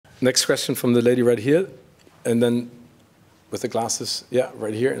Next question from the lady right here, and then with the glasses, yeah,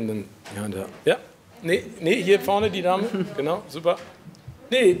 right here, and then behind her. Ja, nee, hier vorne die Dame, genau, super.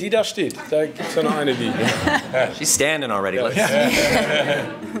 Nee, die da steht, da gibt's ja noch eine, die. She's standing already.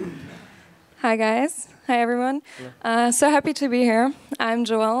 Hi guys, hi everyone. So happy to be here. I'm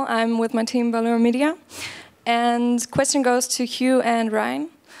Joelle, I'm with my team Bilder Media. And question goes to Hugh and Ryan.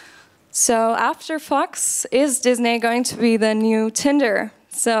 So after Fox, is Disney going to be the new Tinder?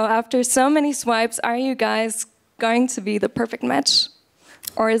 So after so many swipes, are you guys going to be the perfect match?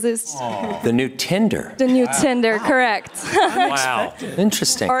 Or is this... The new Tinder? The new Tinder, correct. Wow,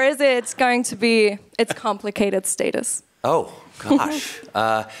 interesting. Or is it going to be its complicated status? Oh, gosh.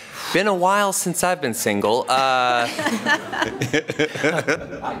 Been a while since I've been single. I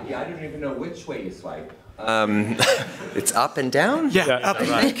don't even know which way you swipe. It's up and down? Yeah, up and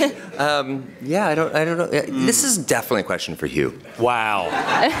down. Yeah, I don't know. This is definitely a question for Hugh. Wow.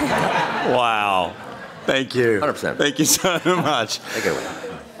 Wow. Thank you. 100%. Thank you so much. Take it away.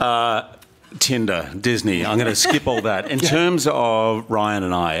 Tinder, Disney. I'm going to skip all that. In terms of Ryan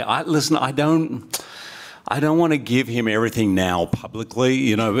and listen, I don't want to give him everything now publicly,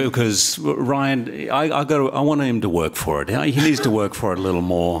 you know, because Ryan, I want him to work for it. He needs to work for it a little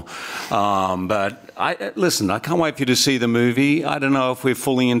more. But listen, I can't wait for you to see the movie. I don't know if we're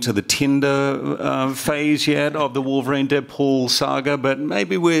fully into the Tinder phase yet of the Wolverine Deadpool saga, but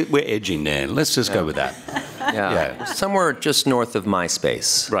maybe we're edging there. Let's just go with that. Yeah. Somewhere just north of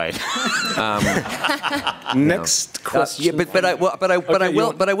MySpace. Right. Next question. Yeah,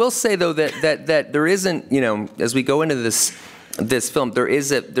 but I will say though that there isn't, you know, as we go into this film, there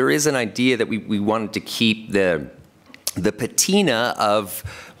is an idea that we wanted to keep the patina of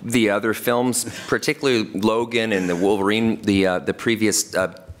the other films, particularly Logan and the Wolverine, the previous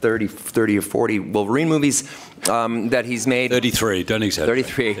 30 or 40 Wolverine movies that he's made. 33, don't exaggerate.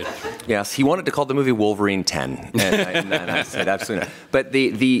 33, yes. He wanted to call the movie Wolverine 10, and I said absolutely not. But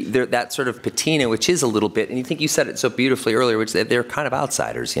that sort of patina, which is a little bit, and you think you said it so beautifully earlier, which they're kind of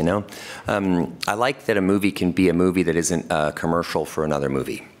outsiders, you know. I like that a movie can be a movie that isn't a commercial for another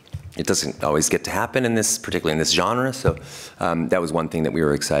movie. It doesn't always get to happen in this, particularly in this genre. So that was one thing that we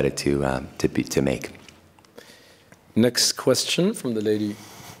were excited to make. Next question from the lady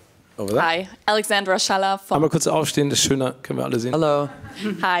over there. Hi, Alexandra Schaller from... Einmal kurz aufstehen, das ist schöner, können wir alle sehen. Hello.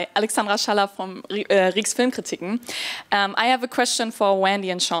 Hi, Alexandra Schaller from Riecks-Filmkritiken. I have a question for Wendy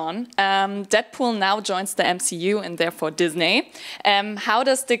and Shawn. Deadpool now joins the MCU and therefore Disney. How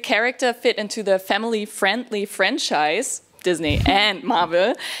does the character fit into the family-friendly franchise, Disney and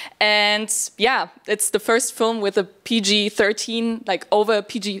Marvel? And yeah, it's the first film with a PG-13, like over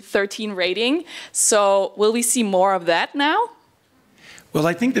PG-13 rating. So will we see more of that now? Well,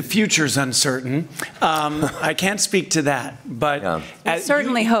 I think the future's uncertain. I can't speak to that, but I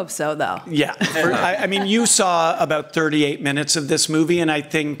certainly hope so, though. Yeah, I mean, you saw about 38 minutes of this movie, and I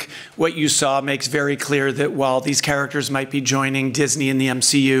think what you saw makes very clear that while these characters might be joining Disney in the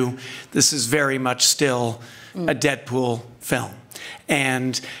MCU, this is very much still a Deadpool film.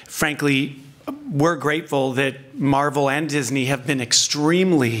 And frankly, we're grateful that Marvel and Disney have been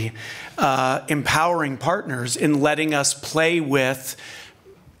extremely empowering partners in letting us play with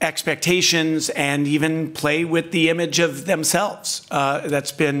expectations and even play with the image of themselves.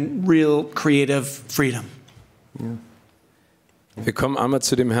 That's been real creative freedom. Ja. Wir kommen einmal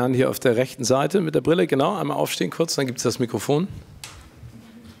zu dem Herrn hier auf der rechten Seite mit der Brille. Genau, einmal aufstehen kurz, dann gibt es das Mikrofon.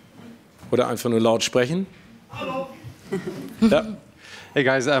 Oder einfach nur laut sprechen. Hallo. Ja. Hey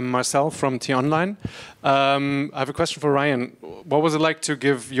guys, I'm Marcel from T-Online. I have a question for Ryan. What was it like to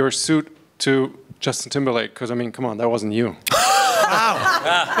give your suit to Justin Timberlake? Because, I mean, come on, that wasn't you.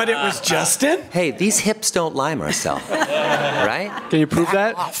 Wow. But it was Justin? Hey, these hips don't lie, Marcel. Right? Can you prove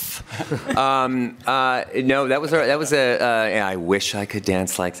that? No, that was yeah, I wish I could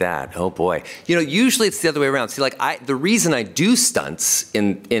dance like that. Oh boy. You know, usually it's the other way around. See, like the reason I do stunts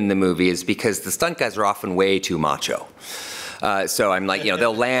in the movie is because the stunt guys are often way too macho. So I'm like, you know,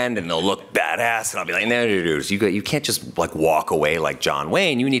 they'll land and they'll look badass, and I'll be like, no, you can't just like walk away like John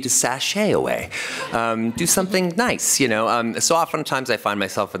Wayne. You need to sashay away, do something nice, you know. So oftentimes I find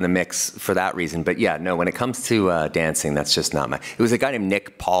myself in the mix for that reason. But yeah, no, when it comes to dancing, that's just not my. It was a guy named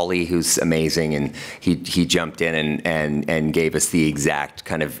Nick Pauley who's amazing, and he jumped in and gave us the exact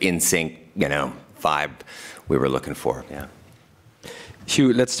kind of in sync, you know, vibe we were looking for. Yeah.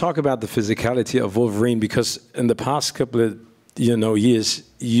 Hugh, let's talk about the physicality of Wolverine, because in the past couple of years,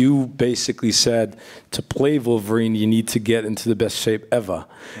 you basically said to play Wolverine, you need to get into the best shape ever.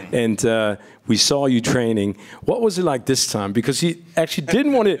 And we saw you training. What was it like this time? Because you actually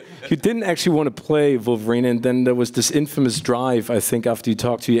didn't actually want to play Wolverine, and then there was this infamous drive, I think, after you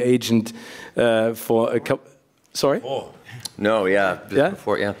talked to your agent for a couple. Sorry? Oh. No, yeah.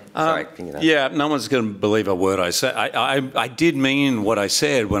 Before, yeah. Sorry. Yeah, no one's going to believe a word I say. I did mean what I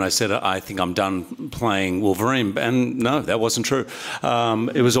said when I said I think I'm done playing Wolverine, and no, that wasn't true.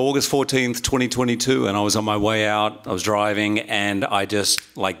 It was August 14th, 2022, and I was on my way out. I was driving, and I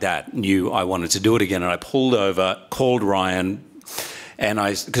just, like that, knew I wanted to do it again. And I pulled over, called Ryan, and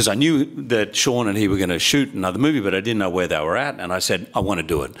because I knew that Shawn and he were going to shoot another movie, but I didn't know where they were at. And I said, I want to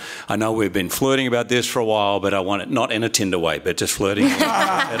do it. I know we've been flirting about this for a while, but I want it not in a Tinder way, but just flirting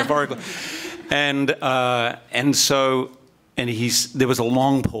metaphorically. And there was a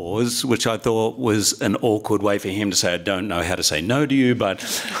long pause, which I thought was an awkward way for him to say, I don't know how to say no to you, but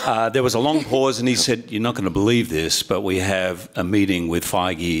there was a long pause, and he said, you're not going to believe this, but we have a meeting with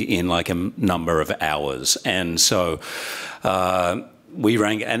Feige in like a number of hours. And so we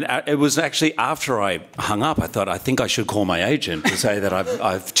rang, and it was actually after I hung up, I thought, I think I should call my agent to say that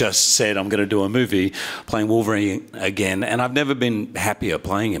I've just said I'm going to do a movie playing Wolverine again, and I've never been happier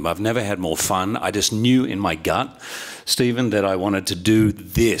playing him. I've never had more fun. I just knew in my gut, Steven, that I wanted to do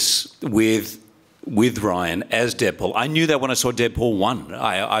this with Ryan as Deadpool. I knew that when I saw Deadpool 1.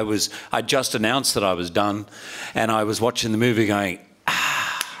 I just announced that I was done, and I was watching the movie going,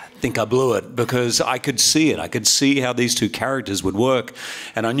 I think I blew it, because I could see it. I could see how these two characters would work,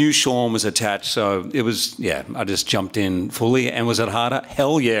 and I knew Shawn was attached, so it was, yeah, I just jumped in fully. And was it harder?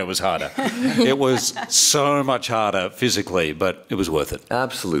 Hell yeah, it was harder. It was so much harder physically, but it was worth it.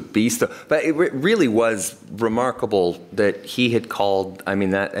 Absolute beast. But it really was remarkable that he had called, I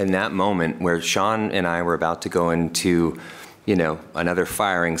mean, that in that moment where Shawn and I were about to go into, another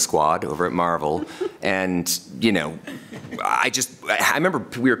firing squad over at Marvel, and, I remember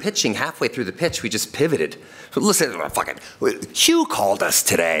we were pitching, halfway through the pitch, we just pivoted. So listen, Hugh called us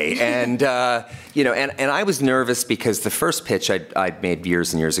today, and and I was nervous because the first pitch I'd made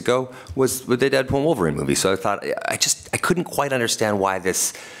years and years ago was with the Deadpool Wolverine movie. So I thought, I couldn't quite understand why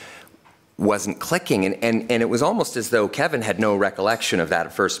this wasn't clicking, and it was almost as though Kevin had no recollection of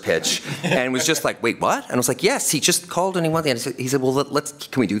that first pitch, and was just like, wait, what? And I was like, yes, he just called and he wanted, and he said, well,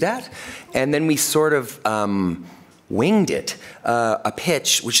 can we do that? And then we sort of winged it, a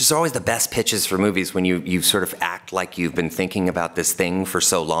pitch, which is always the best pitches for movies, when you sort of act like you've been thinking about this thing for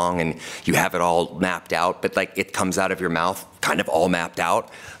so long and you have it all mapped out, but like it comes out of your mouth kind of all mapped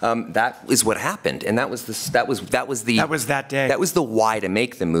out. That is what happened, and that was that day. That was the why to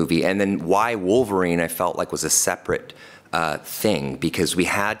make the movie, and then why Wolverine I felt like was a separate thing, because we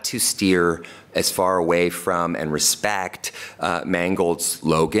had to steer as far away from and respect Mangold's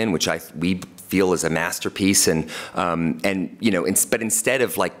Logan, which we feel is a masterpiece, but instead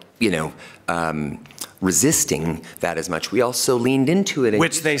of resisting that as much, we also leaned into it.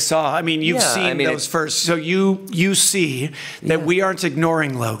 Which they saw. I mean, you've seen those first. So you see that we aren't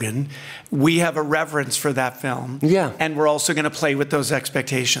ignoring Logan. We have a reverence for that film. Yeah. And we're also going to play with those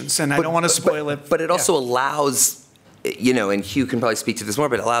expectations. And I don't want to spoil it. But it also allows, and Hugh can probably speak to this more,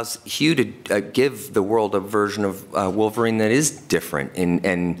 but it allows Hugh to give the world a version of Wolverine that is different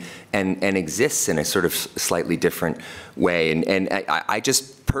and exists in a sort of slightly different way. And I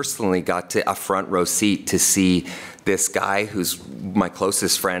just personally got to a front row seat to see this guy who's my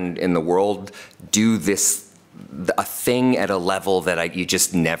closest friend in the world do a thing at a level that you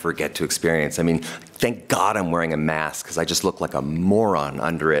just never get to experience. I mean, thank God I'm wearing a mask, because I just look like a moron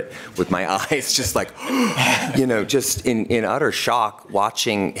under it with my eyes just like, just in utter shock,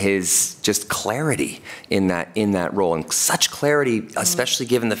 watching his just clarity in that role, and such clarity, especially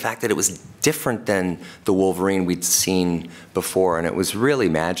given the fact that it was different than the Wolverine we'd seen before, and it was really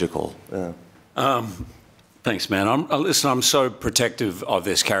magical. Thanks, man. Listen, I'm so protective of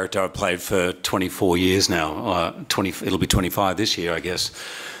this character I've played for 24 years now. It'll be 25 this year, I guess.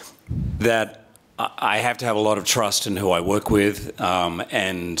 That I have to have a lot of trust in who I work with,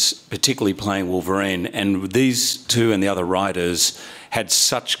 and particularly playing Wolverine. And these two and the other writers had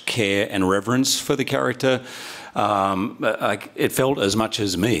such care and reverence for the character. It felt as much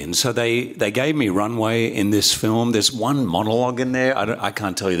as me, and so they gave me runway in this film. There's one monologue in there. I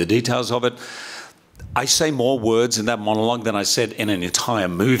can't tell you the details of it. I say more words in that monologue than I said in an entire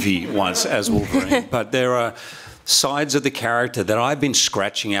movie once as Wolverine. But there are sides of the character that I've been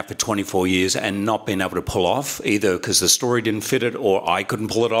scratching at for 24 years and not been able to pull off, either because the story didn't fit it, or I couldn't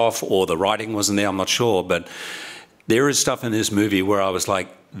pull it off, or the writing wasn't there, I'm not sure. But there is stuff in this movie where I was like,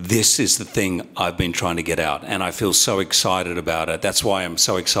 this is the thing I've been trying to get out, and I feel so excited about it. That's why I'm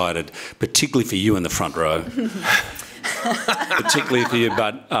so excited, particularly for you in the front row. Particularly for you,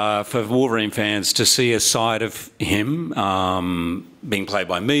 but for Wolverine fans to see a side of him being played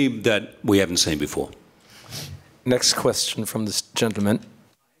by me that we haven't seen before. Next question from this gentleman.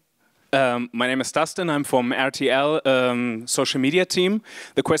 My name is Dustin. I'm from RTL social media team.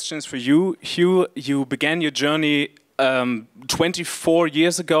 The question is for you, Hugh. You began your journey 24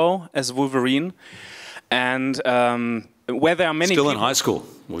 years ago as Wolverine, and where there are many still people in high school,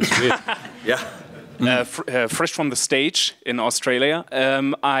 which is weird. Yeah. Fresh from the stage in Australia,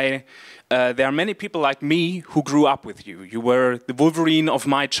 there are many people like me who grew up with you. You were the Wolverine of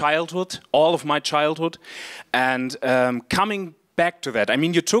my childhood, all of my childhood, and coming back to that, I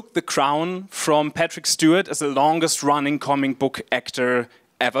mean, you took the crown from Patrick Stewart as the longest-running comic book actor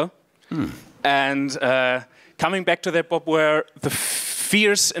ever, and coming back to that, Bob, where the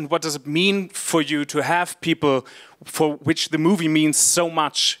fears and what does it mean for you to have people for which the movie means so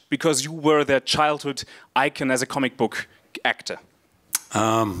much because you were their childhood icon as a comic book actor?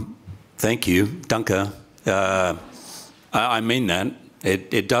 Thank you, Danke. I mean that.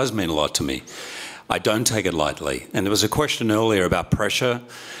 It does mean a lot to me. I don't take it lightly. And there was a question earlier about pressure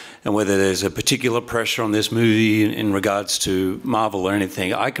and whether there's a particular pressure on this movie in regards to Marvel or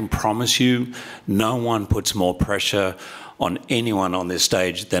anything. I can promise you no one puts more pressure on anyone on this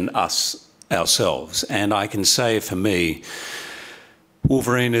stage than us ourselves. And I can say for me,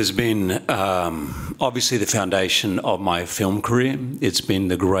 Wolverine has been obviously the foundation of my film career. It's been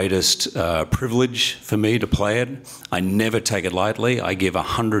the greatest privilege for me to play it. I never take it lightly. I give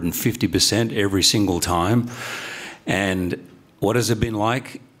 150% every single time. And what has it been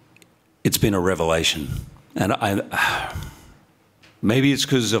like? It's been a revelation. And maybe it's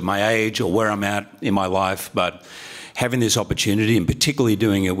because of my age or where I'm at in my life, but having this opportunity and particularly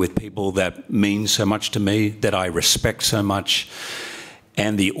doing it with people that mean so much to me, that I respect so much,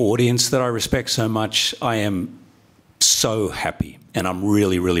 and the audience that I respect so much, I am so happy. And I'm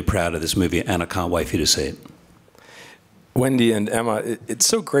really, really proud of this movie, and I can't wait for you to see it. Wendy and Emma, it's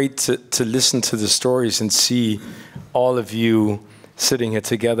so great to listen to the stories and see all of you sitting here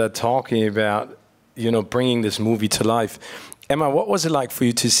together talking about, you know, bringing this movie to life. Emma, what was it like for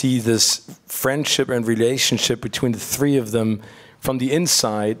you to see this friendship and relationship between the three of them from the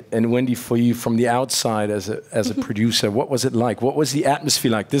inside, and Wendy, for you from the outside as a producer? What was it like? What was the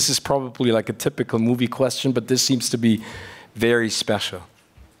atmosphere like? This is probably like a typical movie question, but this seems to be very special.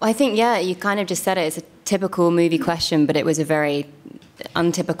 I think, yeah, you kind of just said it. It's a typical movie question, but it was a very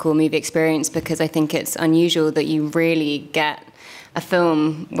untypical movie experience because I think it's unusual that you really get a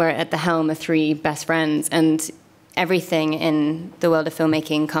film where at the helm are three best friends, and everything in the world of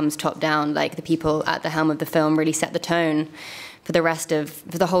filmmaking comes top down. Like the people at the helm of the film really set the tone for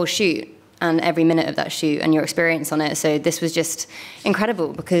the whole shoot and every minute of that shoot and your experience on it. So this was just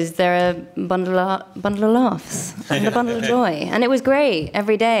incredible because they're a bundle of laughs and a bundle of joy. And it was great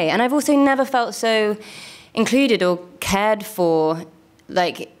every day. And I've also never felt so included or cared for.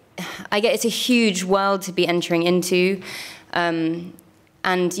 Like, I get it's a huge world to be entering into. And,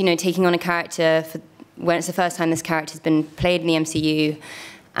 you know, taking on a character when it's the first time this character has been played in the MCU,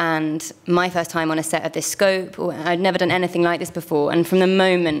 and my first time on a set of this scope. I'd never done anything like this before, and from the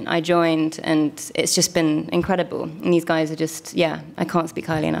moment I joined, and it's just been incredible. And these guys are just, yeah, I can't speak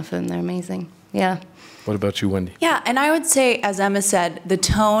highly enough of them. They're amazing. Yeah. What about you, Wendy? Yeah, and I would say, as Emma said, the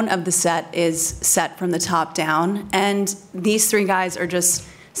tone of the set is set from the top down, and these three guys are just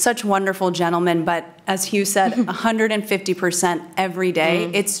such wonderful gentlemen, but as Hugh said, 150% every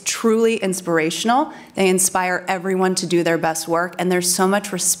day. It's truly inspirational. They inspire everyone to do their best work, and there's so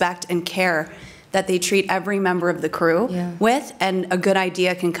much respect and care that they treat every member of the crew with, and a good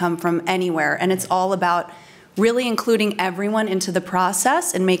idea can come from anywhere. And it's all about really including everyone into the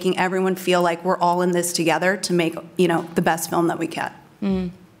process and making everyone feel like we're all in this together to make, you know, the best film that we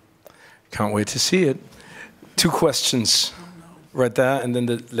can. Can't wait to see it. 2 questions. Right there, and then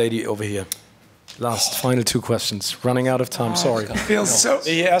the lady over here. Final 2 questions. Running out of time, sorry. Feels so...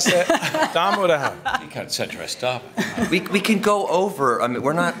 Die erste Dame oder Herr? You got so dressed up. We can go over. I mean,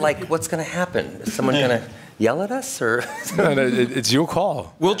 we're not like, what's going to happen? Is someone going to yell at us, or? No, it's your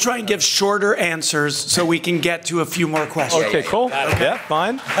call. We'll try and give shorter answers so we can get to a few more questions. Okay, cool. Yeah,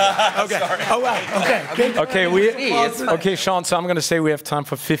 fine. Okay. Sorry. Oh, wow. Okay. Okay, Shawn, so I'm going to say we have time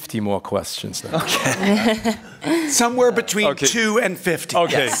for 50 more questions now. Okay. Somewhere between 2 and 50.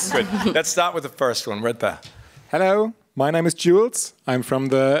 Okay, good. Let's start with the first one, right there. Hello, My name is Jules. I'm from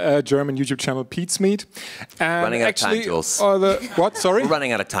the German YouTube channel Pete's Meat. And running out actually, of time, Jules. What? Sorry? We're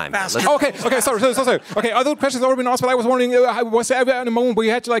running out of time. Okay, sorry. Okay, other questions already been asked, but I was wondering, was there ever a moment where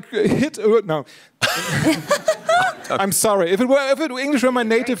you had to like hit? No. I'm sorry. If English were my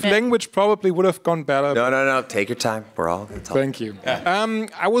native language, probably would have gone better. No. Take your time. We're all. Thank you.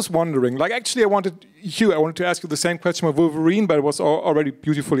 I was wondering, like, actually, I wanted to ask you the same question of Wolverine, but it was already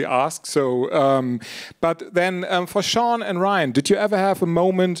beautifully asked. So, but then for Shawn and Ryan, did you ever have a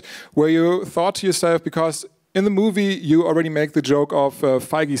moment where you thought to yourself, because in the movie, you already make the joke of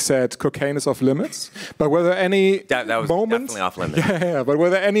Feige said cocaine is off limits. But were there any that was moments? Definitely off limits. Yeah, but were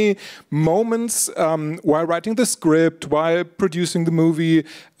there any moments while writing the script, while producing the movie,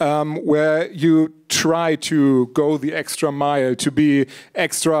 where you try to go the extra mile to be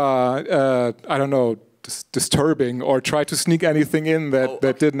extra, I don't know, disturbing, or try to sneak anything in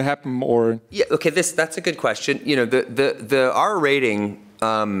that didn't happen? Or yeah, okay, that's a good question. You know, the R rating.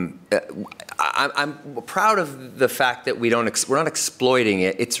 I'm proud of the fact that we're not exploiting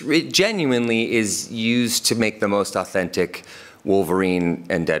it. It genuinely is used to make the most authentic Wolverine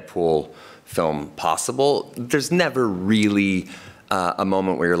and Deadpool film possible. There's never really a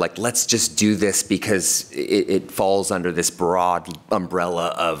moment where you're like, let's just do this because it falls under this broad umbrella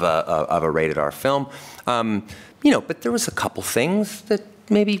of a rated R film. You know, but there was a couple things that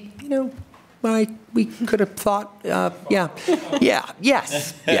maybe, you know, we could have thought, yes.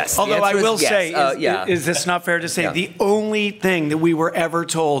 Although I will say, is this not fair to say, the only thing that we were ever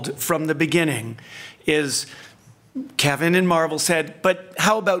told from the beginning is Kevin and Marvel said, but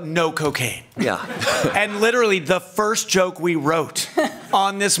how about no cocaine? Yeah. And literally the first joke we wrote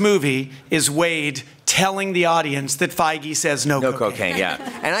on this movie is Wade telling the audience that Feige says no cocaine. Yeah.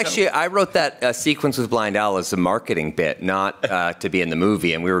 And actually, I wrote that sequence with Blind Al as a marketing bit, not to be in the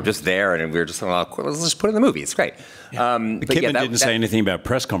movie. And we were just there, and we were just like, well, let's just put it in the movie. It's great. Yeah. Kevin didn't say anything about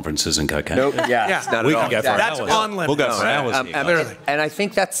press conferences and cocaine. Nope. Yeah. Not we at all. can go for That's hours. on limits. We'll go for hours. Literally. And I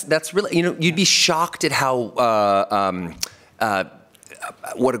think that's really, you know, you'd be shocked at how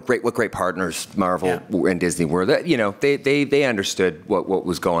what great partners Marvel and Disney were. That, you know, they understood what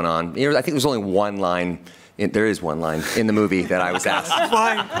was going on. You know, I think there's only one line. There is one line in the movie that I was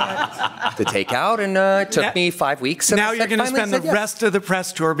asked to take out, and it took me 5 weeks. And now you're going to spend the rest of the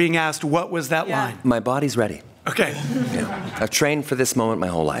press tour being asked, what was that line? My body's ready. Okay. Yeah. I've trained for this moment my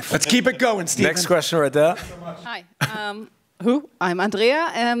whole life. Let's keep it going, Steven. Next question right there. Hi. I'm Andrea,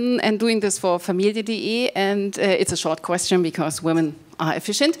 and doing this for Familie.de, and it's a short question because women are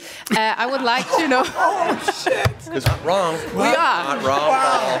efficient. I would like to know... Oh, shit! It's not wrong. We are. Not wrong at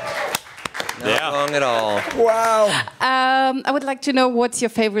all. Not wrong at all. Wow. I would like to know what's your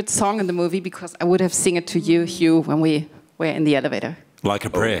favorite song in the movie, because I would have sung it to you, Hugh, when we were in the elevator. Like a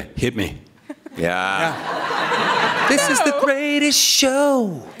prayer. Hit me. Yeah. This is the greatest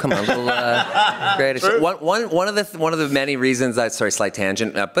show. Come on, little greatest show. One of the many reasons sorry, slight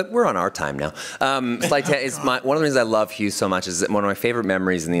tangent, but we're on our time now. One of the reasons I love Hugh so much is that one of my favorite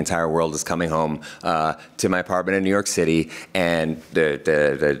memories in the entire world is coming home to my apartment in New York City, and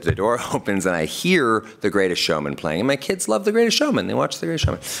the door opens and I hear The Greatest Showman playing, and my kids love The Greatest Showman. They watch The Greatest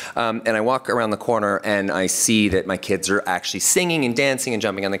Showman, and I walk around the corner and I see that my kids are actually singing and dancing and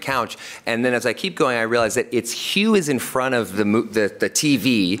jumping on the couch, and then as I keep going, I realize that Hugh is in front of the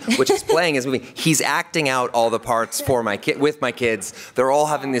TV, which is playing his movie. He's acting out all the parts for with my kids. They're all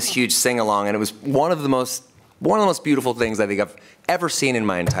having this huge sing along, and it was one of the most beautiful things I think I've ever seen in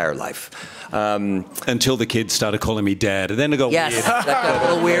my entire life. Until the kids started calling me Dad, and then it got weird. Yes, that got a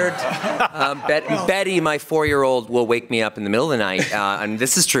little weird. Betty, my 4-year-old, will wake me up in the middle of the night, and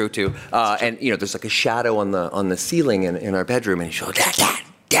this is true too. And you know, there's like a shadow on the ceiling in our bedroom, and she'll go,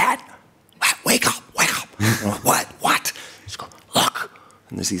 Dad, wake up. What? She goes, look.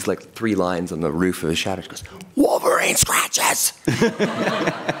 And there's these like 3 lines on the roof of the shadow. She goes, Wolverine scratches.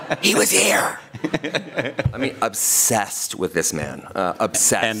 He was here. I mean, obsessed with this man.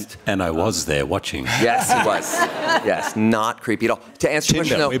 Obsessed. And I was there watching. Yes, he was. Yes, not creepy at all. To answer your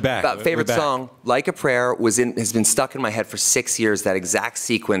question, though, about favorite song, Like a Prayer has been stuck in my head for 6 years, that exact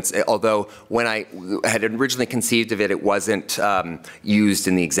sequence, although when I had originally conceived of it, it wasn't used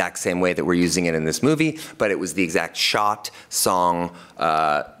in the exact same way that we're using it in this movie, but it was the exact shot, song.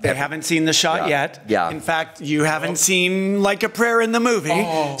 They haven't seen the shot yet. Yeah. In fact, you haven't seen Like a Prayer in the movie,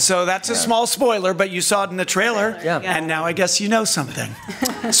 so that's a small spoiler, but you saw it in the trailer, and now I guess you know something.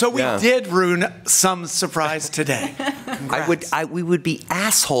 So we did ruin some surprise today. We would be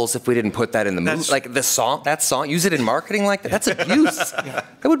assholes if we didn't put that in the movie. Like that song, use it in marketing like that. That's abuse. That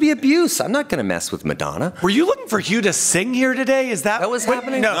would be abuse. I'm not going to mess with Madonna. Were you looking for Hugh to sing here today? Is that was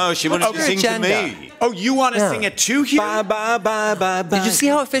happening? No, she wanted to sing to me. Oh, you want to sing it too, Hugh? Bye, bye, bye, bye, bye. Did you see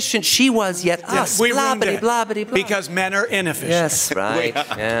how efficient she was, yet us? We Blah, ruined bitty, it. blah, bitty, blah. Because men are inefficient. Yes, right.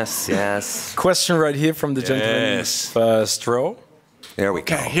 Yes, yes. Question right here from the gentleman in first row. There we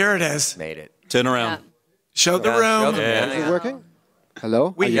go. Okay, here it is. Made it. Turn around. Show the room. Is it working?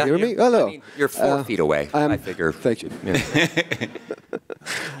 Hello? We Are you hearing me? Hello. I mean, you're 4 feet away, I figure. Thank you.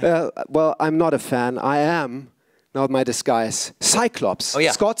 Yeah. Well, I'm not a fan. I am, not my disguise, Cyclops. Oh,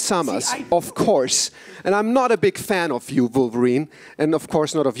 yeah. Scott Summers, of course. And I'm not a big fan of you, Wolverine. And of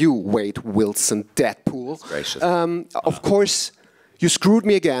course not of you, Wade Wilson, Deadpool. Gracious. Of course, you screwed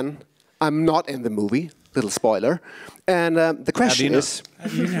me again. I'm not in the movie. Little spoiler. And the question is,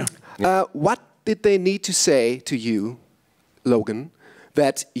 what did they need to say to you, Logan,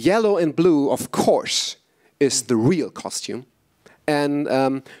 that yellow and blue, of course, is the real costume? And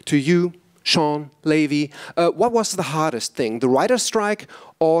to you, Shawn Levy, what was the hardest thing, the writer's strike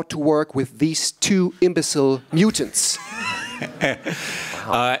or to work with these two imbecile mutants?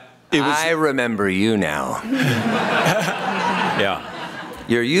 I remember you now. Yeah.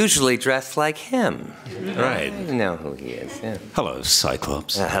 You're usually dressed like him. Right. I know who he is. Yeah. Hello,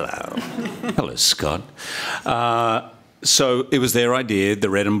 Cyclops. Hello. Hello, Scott. So it was their idea, the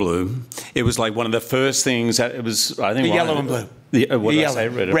red and blue. It was like one of the first things that it was, I think... The yellow and blue. What did I yellow, say?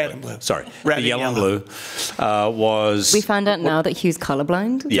 red and blue. Sorry. Red the yellow and and blue was... We found out now that Hugh's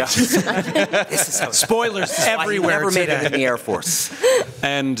colorblind. Yes. This is how Spoilers everywhere never made today. it in the Air Force.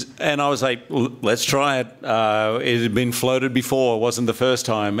 And I was like, let's try it. It had been floated before. It wasn't the first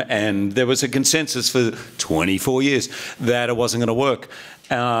time. And there was a consensus for 24 years that it wasn't going to work.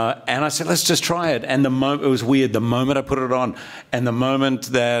 And I said, let's just try it. And it was weird. The moment I put it on, and the moment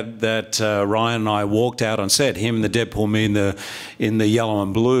that Ryan and I walked out on set, him and the Deadpool, me in the yellow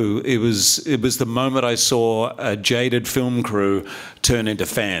and blue, it was the moment I saw a jaded film crew turn into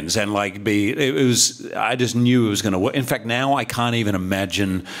fans and I just knew it was going to work. In fact, now I can't even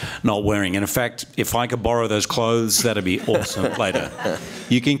imagine not wearing. And in fact, if I could borrow those clothes, that'd be awesome later.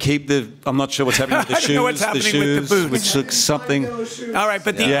 You can keep I'm not sure what's happening with the shoes. I know what's happening with the boots. Which looks something. All right,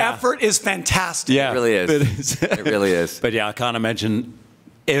 but the effort is fantastic. Yeah, It really is. It really is. But yeah, I can't imagine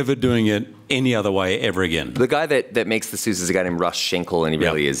ever doing it any other way ever again. The guy that makes the suits is a guy named Russ Schenkel, and he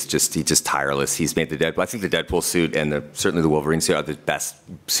really is he's just tireless. He's made the Deadpool. I think the Deadpool suit and certainly the Wolverine suit are the best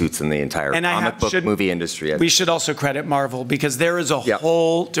suits in the entire comic book movie industry. We should also credit Marvel because there is a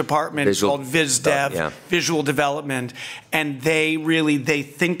whole department called Viz Dev, visual development, and they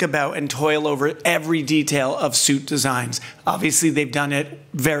think about and toil over every detail of suit designs. Obviously, they've done it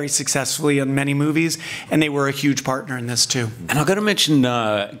very successfully in many movies, and they were a huge partner in this too. And I've got to mention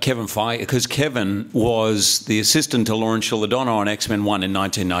Kevin Feige, because Kevin was the assistant to Lauren Sciulladonna on X-Men 1 in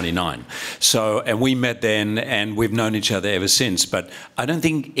 1999. And we met then, and we've known each other ever since. But I don't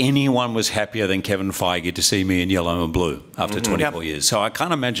think anyone was happier than Kevin Feige to see me in yellow and blue after 24 years. So I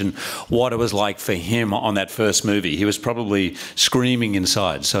can't imagine what it was like for him on that first movie. He was probably screaming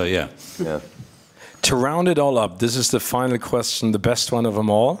inside. So yeah. To round it all up, this is the final question, the best one of them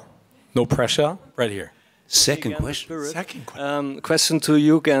all. No pressure, right here. Second question. Question to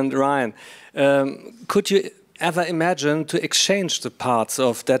Hugh and Ryan. Could you ever imagine to exchange the parts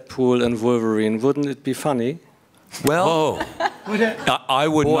of Deadpool and Wolverine? Wouldn't it be funny? Well, I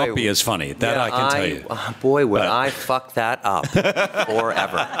would not be as funny. That I can tell you. Boy, would I fuck that up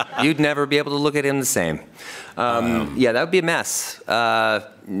forever. You'd never be able to look at him the same. Yeah, that would be a mess. Hard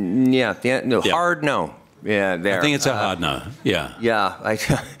no. Yeah, there. I think it's a hard no. Yeah. Yeah,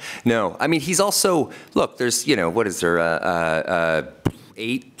 no. I mean, he's also there's what is there?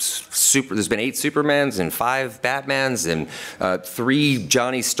 There's been 8 Supermans and 5 Batmans and 3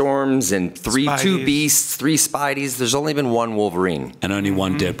 Johnny Storms and 2 Beasts, 3 Spideys. There's only been 1 Wolverine and only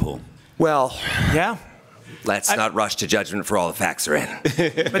 1 Deadpool. Well, yeah. Let's not rush to judgment for all the facts are in.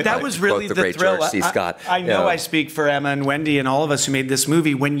 But that was really the great thrill. George C. Scott. I know I speak for Emma and Wendy and all of us who made this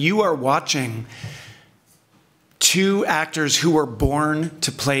movie. When you are watching 2 actors who were born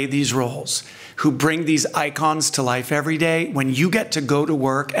to play these roles, who bring these icons to life every day, when you get to go to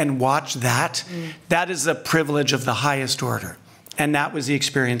work and watch that, that is a privilege of the highest order. And that was the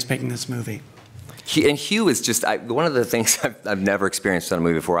experience making this movie. And Hugh is just, one of the things I've never experienced on a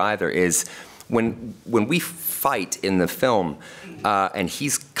movie before either is when we fight in the film and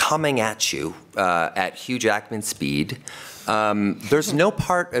he's coming at you at Hugh Jackman speed, there's no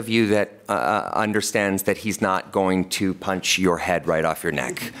part of you that understands that he's not going to punch your head right off your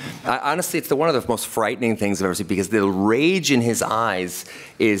neck. Honestly, it's one of the most frightening things I've ever seen because the rage in his eyes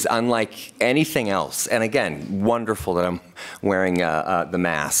is unlike anything else. And again, wonderful that I'm wearing the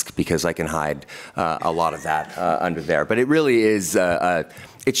mask because I can hide a lot of that under there. But it really is,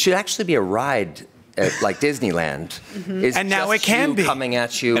 it should actually be a ride like Disneyland is And now just it can you be. coming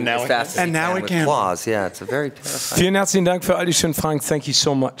at you as fast as you can with claws. Yeah, it's a very terrifying. Vielen herzlichen Dank für all die schönen Fragen. Thank you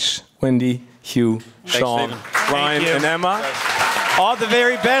so much, Wendy, Hugh, Shawn, Ryan and Emma. All the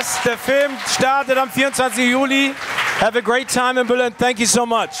very best. Der Film startet am 24. Juli. Have a great time in Berlin. Thank you so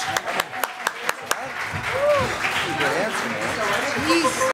much.